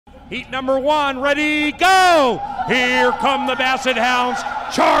Heat number 1, ready, go! Here come the Basset Hounds,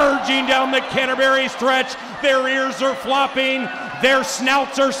 charging down the Canterbury stretch. Their ears are flopping, their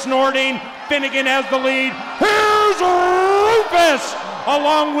snouts are snorting. Finnegan has the lead. Here's Rufus,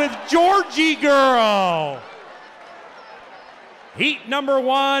 along with Georgie Girl. Heat number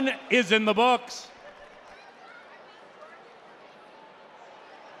 1 is in the books.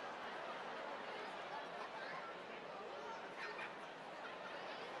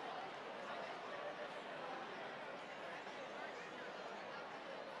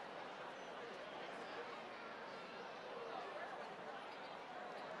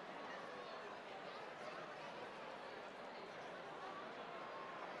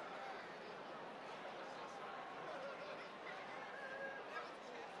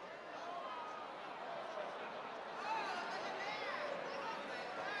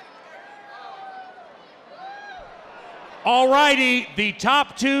 All righty, the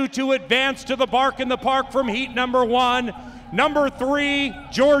top 2 to advance to the Bark in the Park from heat number 1. Number 3,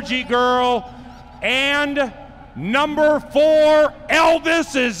 Georgie Girl, and number 4,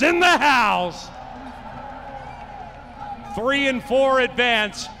 Elvis is in the house. 3 and 4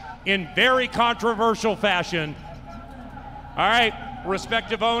 advance in very controversial fashion. All right,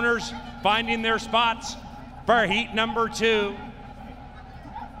 respective owners finding their spots for heat number 2.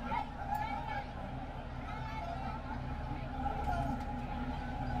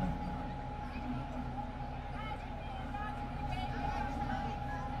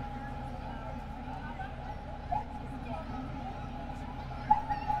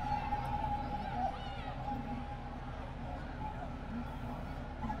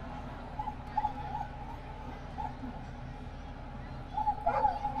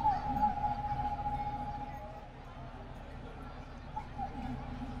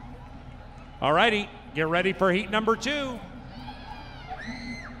 All righty, get ready for heat number 2.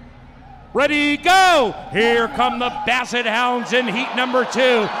 Ready, go! Here come the Basset Hounds in heat number 2.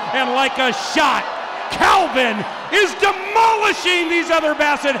 And like a shot, Calvin is demolishing these other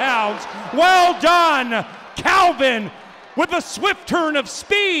Basset Hounds. Well done, Calvin, with a swift turn of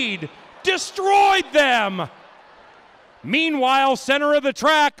speed, destroyed them. Meanwhile, center of the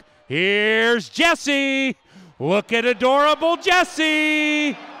track, here's Jesse. Look at adorable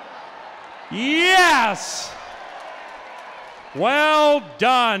Jesse. Yes! Well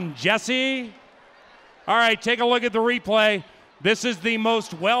done, Jesse. All right, take a look at the replay. This is the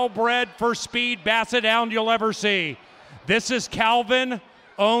most well-bred for speed Basset Hound you'll ever see. This is Calvin,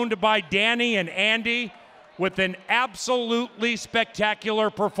 owned by Danny and Andy, with an absolutely spectacular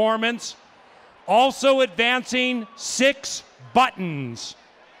performance. Also advancing 6 buttons.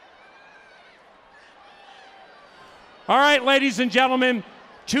 All right, ladies and gentlemen,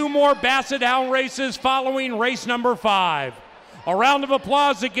 2 more Basset Hound races following race number 5. A round of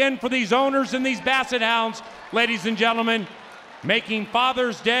applause again for these owners and these Basset Hounds, ladies and gentlemen, making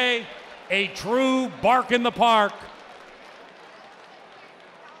Father's Day a true Bark in the Park.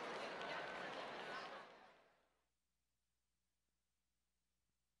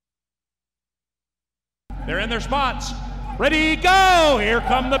 They're in their spots. Ready, go! Here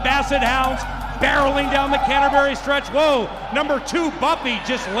come the Basset Hounds, barreling down the Canterbury stretch. Whoa, number 2, Buffy,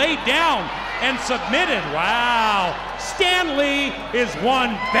 just laid down and submitted. Wow. Stanley is one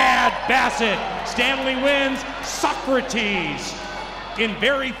bad Basset. Stanley wins. Socrates, in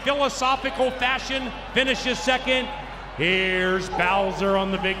very philosophical fashion, finishes second. Here's Bowser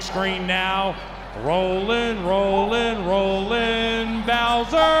on the big screen now. Rollin', rollin', rollin',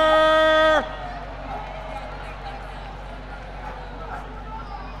 Bowser!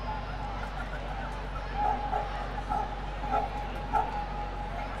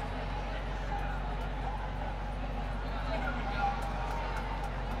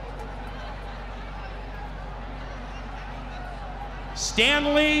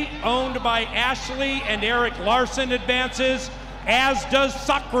 Stanley, owned by Ashley and Eric Larson, advances, as does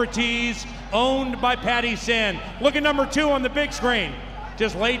Socrates, owned by Patty Sin. Look at number 2 on the big screen.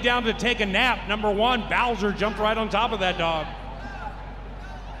 Just laid down to take a nap. Number 1, Bowser, jumped right on top of that dog.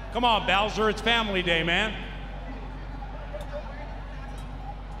 Come on, Bowser, it's family day, man.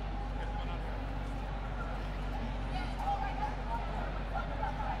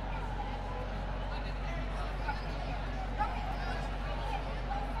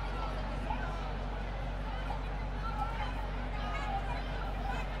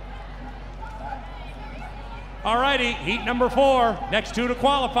 All righty, heat number 4, next 2 to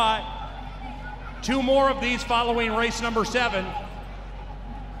qualify. 2 more of these following race number 7.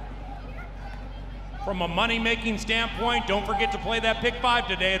 From a money-making standpoint, don't forget to play that pick 5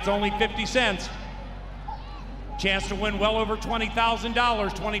 today. It's only 50 cents. Chance to win well over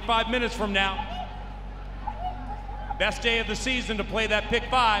 $20,000 25 minutes from now. Best day of the season to play that pick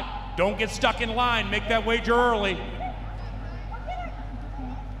 5. Don't get stuck in line. Make that wager early.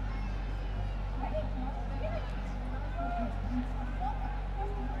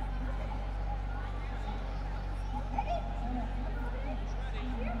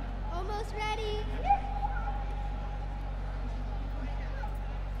 Almost ready.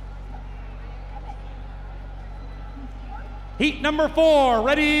 Heat number 4,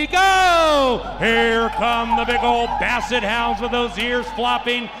 ready, go! Here come the big old Basset Hounds with those ears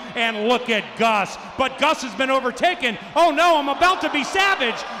flopping, and look at Gus. But Gus has been overtaken. Oh no, I'm about to be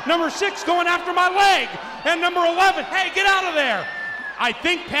savage. Number 6 going after my leg, and number 11, hey, get out of there. I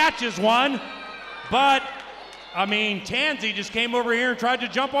think Patches won, but I mean, Tansy just came over here and tried to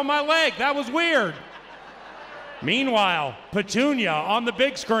jump on my leg. That was weird. Meanwhile, Petunia on the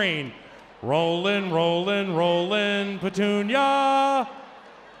big screen. Rollin', rollin', rollin', Petunia.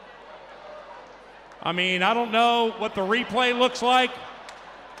 I mean, I don't know what the replay looks like,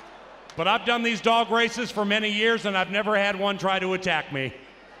 but I've done these dog races for many years and I've never had one try to attack me.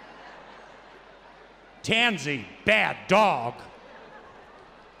 Tansy, bad dog.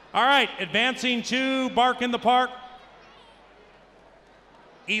 All right, advancing to Bark in the Park.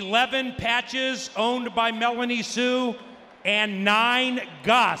 11 Patches owned by Melanie Sue and 9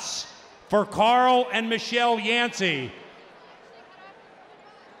 Gus for Carl and Michelle Yancey.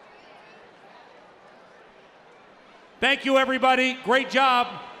 Thank you, everybody. Great job.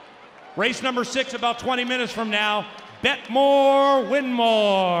 Race number 6 about 20 minutes from now. Bet more, win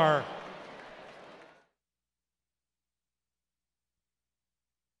more.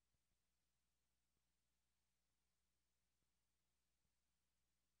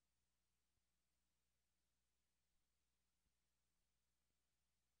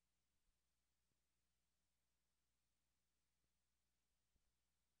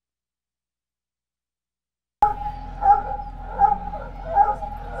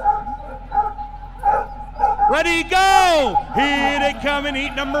 Ready, go! Here they come in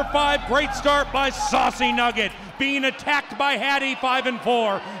heat number 5. Great start by Saucy Nugget. Being attacked by Hattie, 5 and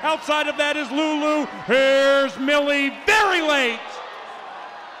 4. Outside of that is Lulu. Here's Millie, very late.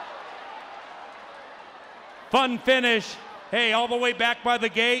 Fun finish. Hey, all the way back by the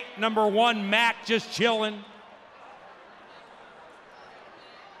gate. Number 1, Mac, just chilling.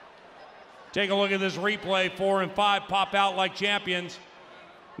 Take a look at this replay. 4 and 5 pop out like champions.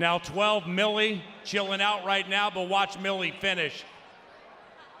 Now 12, Millie, chilling out right now, but watch Millie finish.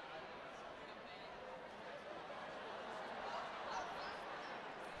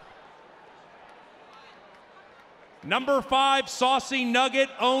 Number 5, Saucy Nugget,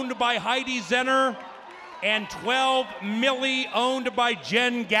 owned by Heidi Zenner, and 12, Millie, owned by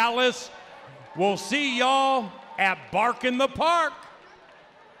Jen Gallus. We'll see y'all at Bark in the Park.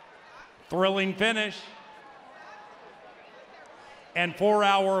 Thrilling finish. And for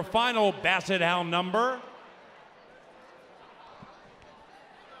our final Basset Hound number,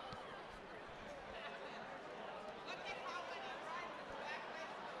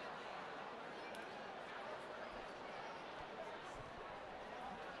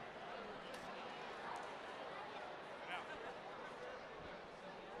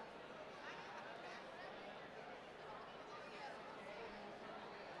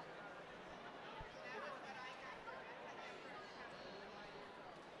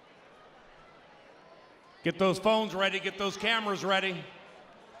 get those phones ready, get those cameras ready.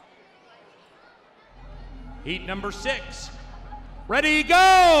 Heat number 6. Ready,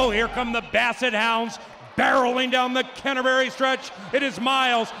 go! Here come the Basset Hounds barreling down the Canterbury stretch. It is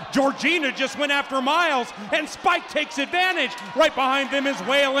Miles. Georgina just went after Miles, and Spike takes advantage. Right behind them is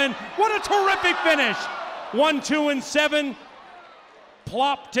Waylon. What a terrific finish. 1, 2, and 7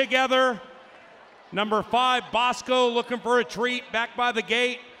 plop together. Number 5, Bosco, looking for a treat back by the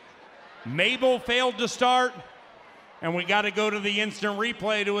gate. Mabel failed to start, and we got to go to the instant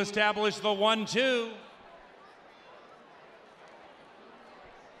replay to establish the 1-2.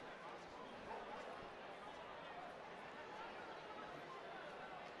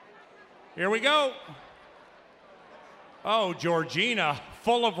 Here we go. Oh, Georgina,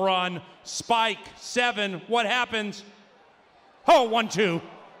 full of run. Spike, 7. What happens? Oh, 1-2.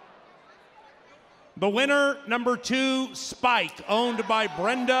 The winner, number 2, Spike, owned by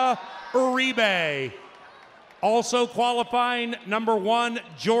Brenda Uribe. Also qualifying, number 1,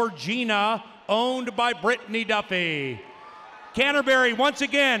 Georgina, owned by Brittany Duffy. Canterbury, once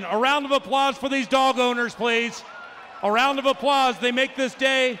again, a round of applause for these dog owners, please. A round of applause. They make this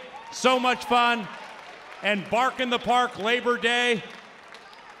day so much fun. And Bark in the Park Labor Day.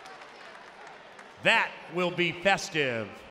 That will be festive.